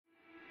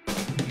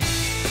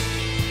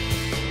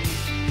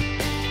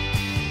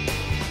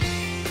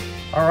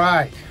All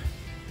right,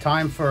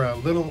 time for a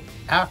little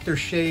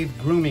aftershave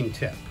grooming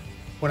tip.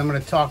 What I'm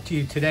going to talk to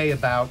you today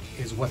about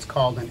is what's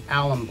called an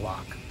alum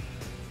block.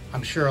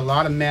 I'm sure a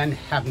lot of men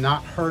have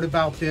not heard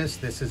about this.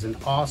 This is an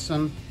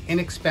awesome,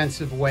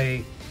 inexpensive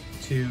way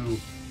to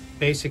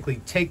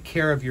basically take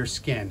care of your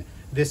skin.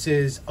 This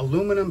is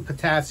aluminum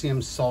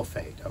potassium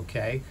sulfate,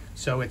 okay?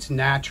 So it's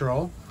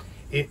natural.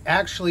 It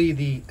actually,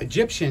 the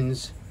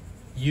Egyptians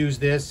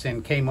used this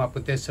and came up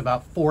with this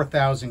about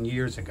 4,000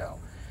 years ago.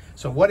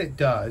 So what it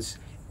does,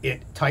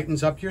 it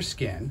tightens up your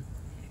skin.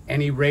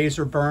 Any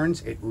razor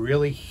burns, it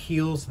really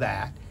heals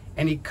that.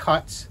 Any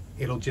cuts,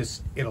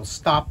 it'll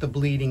stop the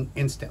bleeding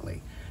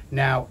instantly.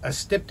 Now, a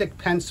styptic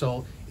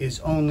pencil is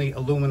only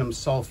aluminum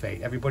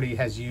sulfate. Everybody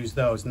has used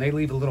those and they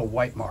leave a little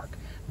white mark.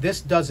 This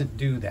doesn't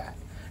do that.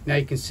 Now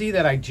you can see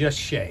that I just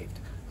shaved,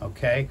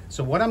 okay?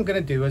 So what I'm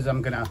gonna do is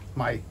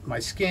my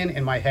skin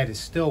and my head is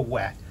still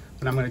wet,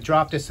 but I'm gonna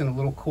drop this in a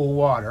little cool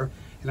water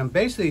and I'm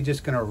basically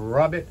just gonna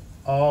rub it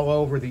all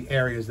over the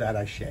areas that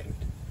I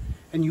shaved.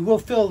 And you will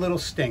feel a little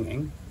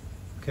stinging,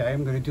 okay?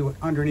 I'm gonna do it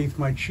underneath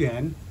my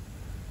chin,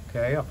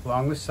 okay, up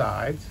along the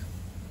sides,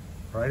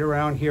 right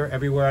around here,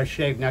 everywhere I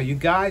shaved. Now you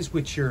guys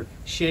with your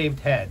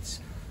shaved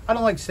heads, I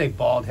don't like to say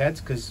bald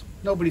heads because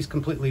nobody's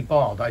completely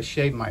bald. I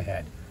shave my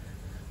head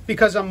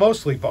because I'm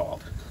mostly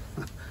bald.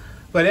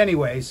 But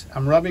anyways,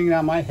 I'm rubbing it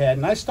on my head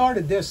and I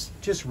started this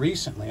just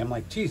recently. I'm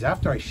like, geez,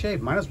 after I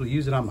shave, might as well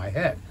use it on my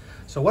head.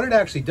 So what it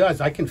actually does,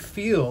 I can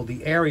feel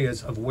the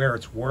areas of where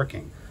it's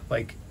working,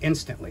 like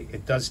instantly.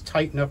 It does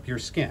tighten up your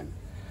skin.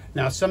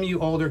 Now, some of you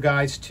older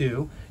guys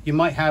too, you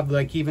might have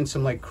like even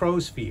some like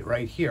crow's feet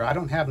right here. I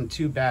don't have them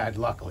too bad,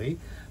 luckily,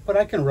 but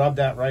I can rub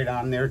that right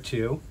on there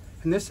too.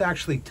 And this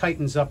actually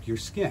tightens up your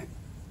skin,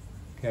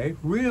 okay?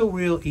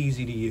 Real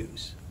easy to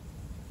use.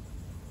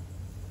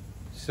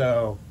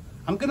 So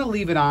I'm gonna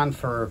leave it on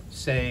for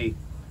say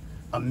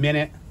a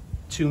minute,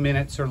 2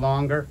 minutes or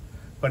longer.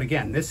 But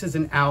again, this is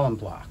an alum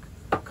block.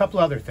 A couple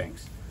other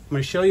things. I'm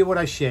going to show you what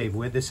I shave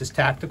with. This is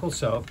tactical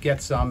soap.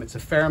 Get some. It's a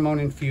pheromone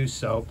infused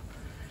soap.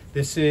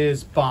 This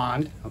is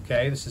Bond.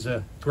 Okay, this is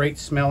a great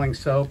smelling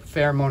soap,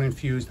 pheromone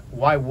infused.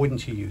 Why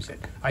wouldn't you use it?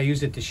 I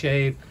use it to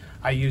shave.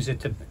 I use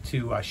it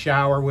to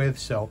shower with.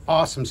 So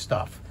awesome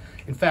stuff.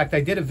 In fact,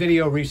 I did a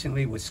video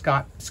recently with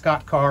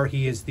Scott Carr.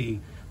 He is the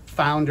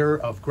founder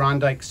of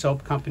Grondike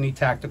Soap Company,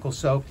 Tactical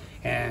Soap,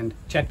 and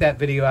check that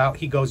video out.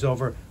 He goes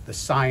over the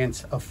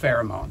science of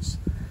pheromones.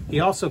 He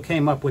also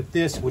came up with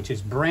this, which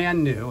is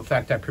brand new. In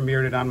fact, I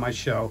premiered it on my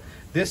show.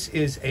 This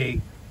is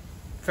a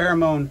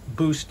pheromone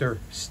booster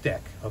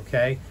stick,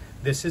 okay?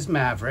 This is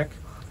Maverick.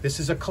 This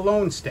is a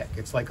cologne stick.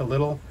 It's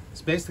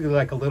basically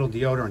like a little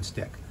deodorant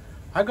stick.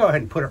 I go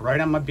ahead and put it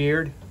right on my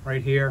beard,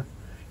 right here.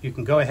 You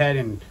can go ahead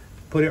and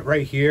put it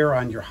right here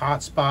on your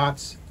hot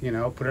spots, you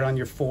know, put it on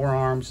your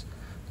forearms,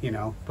 you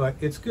know, but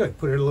it's good.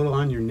 Put it a little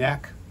on your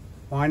neck.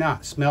 Why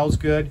not? Smells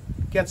good.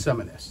 Get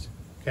some of this,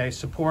 okay?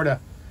 Support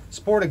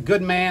a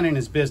good man in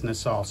his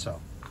business also.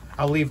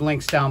 I'll leave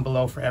links down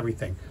below for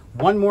everything.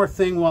 One more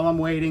thing while I'm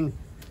waiting.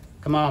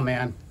 Come on,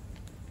 man.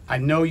 I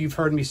know you've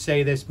heard me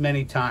say this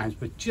many times,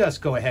 but just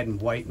go ahead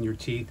and whiten your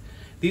teeth.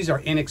 These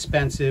are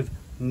inexpensive.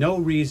 No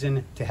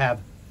reason to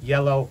have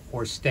yellow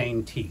or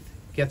stained teeth.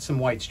 Get some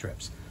white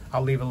strips.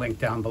 I'll leave a link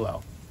down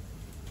below.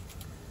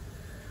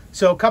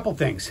 So a couple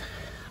things.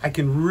 I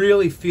can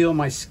really feel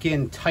my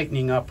skin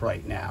tightening up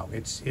right now.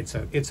 It's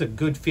a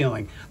good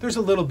feeling. There's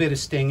a little bit of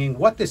stinging.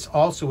 What this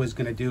also is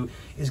going to do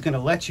is going to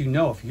let you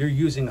know if you're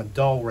using a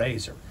dull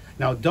razor.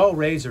 Now, a dull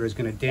razor is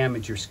going to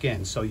damage your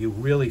skin, so you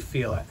really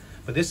feel it.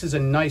 But this is a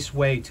nice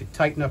way to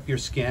tighten up your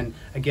skin.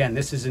 Again,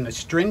 this is an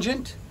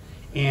astringent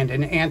and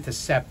an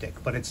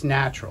antiseptic, but it's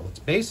natural. It's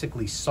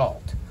basically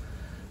salt.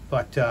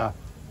 But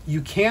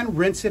you can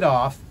rinse it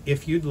off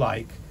if you'd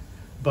like.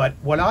 But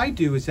what I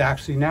do is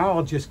actually now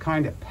I'll just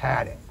kind of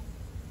pat it.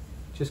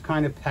 Just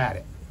kind of pat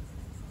it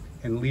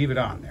and leave it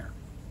on there.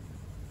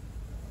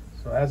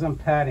 So as I'm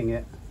patting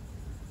it,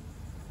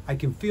 I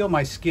can feel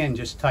my skin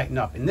just tighten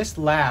up. And this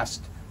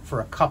lasts for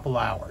a couple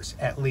hours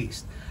at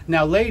least.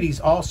 Now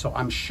ladies also,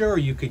 I'm sure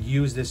you could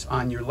use this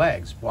on your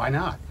legs. Why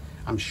not?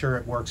 I'm sure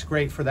it works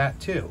great for that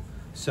too.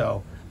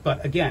 So,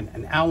 but again,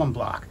 an alum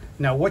block.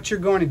 Now what you're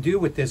going to do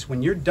with this,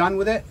 when you're done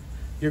with it,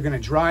 you're going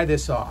to dry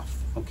this off.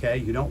 Okay,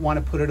 you don't want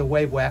to put it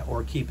away wet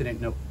or keep it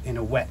in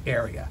a wet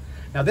area.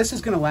 Now this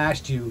is going to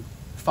last you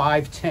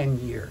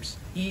 5-10 years,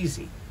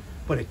 easy,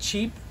 but a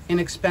cheap,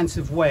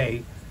 inexpensive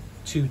way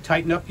to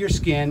tighten up your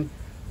skin.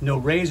 No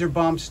razor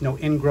bumps, no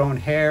ingrown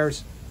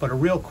hairs, but a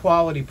real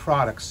quality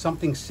product,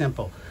 something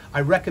simple.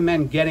 I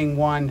recommend getting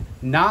one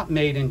not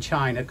made in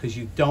China because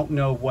you don't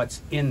know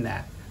what's in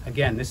that.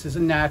 Again, this is a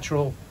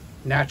natural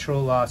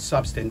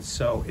substance,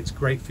 so it's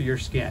great for your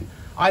skin.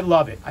 I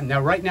love it.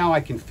 Now, right now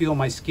I can feel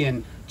my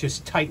skin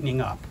just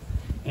tightening up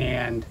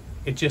and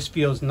it just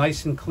feels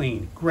nice and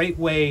clean. Great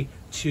way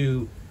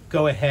to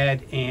go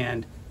ahead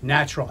and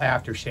natural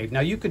aftershave.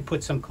 Now you could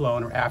put some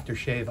cologne or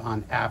aftershave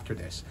on after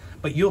this,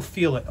 but you'll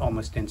feel it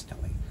almost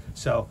instantly.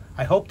 So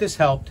I hope this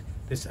helped.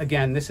 This,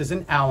 again, this is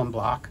an alum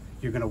block.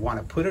 You're going to want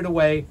to put it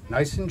away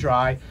nice and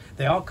dry.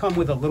 They all come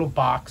with a little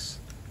box.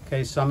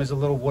 Okay, some is a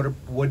little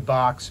wood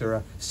box or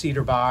a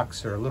cedar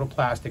box or a little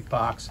plastic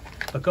box.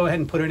 But go ahead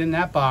and put it in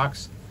that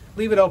box.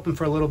 Leave it open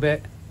for a little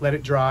bit, let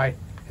it dry,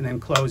 and then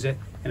close it,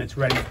 and it's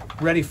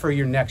ready for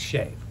your next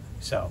shave.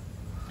 So,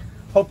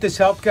 hope this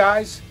helped,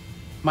 guys.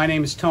 My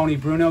name is Tony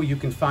Bruno. You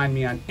can find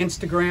me on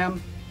Instagram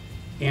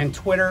and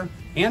Twitter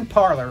and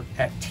Parler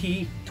at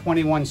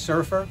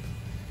T21Surfer.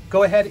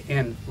 Go ahead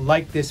and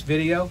like this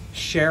video,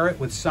 share it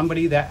with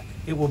somebody that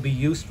it will be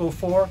useful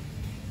for,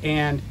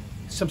 and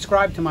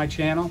subscribe to my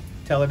channel.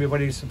 Tell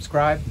everybody to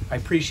subscribe. I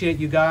appreciate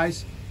you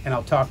guys, and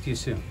I'll talk to you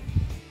soon.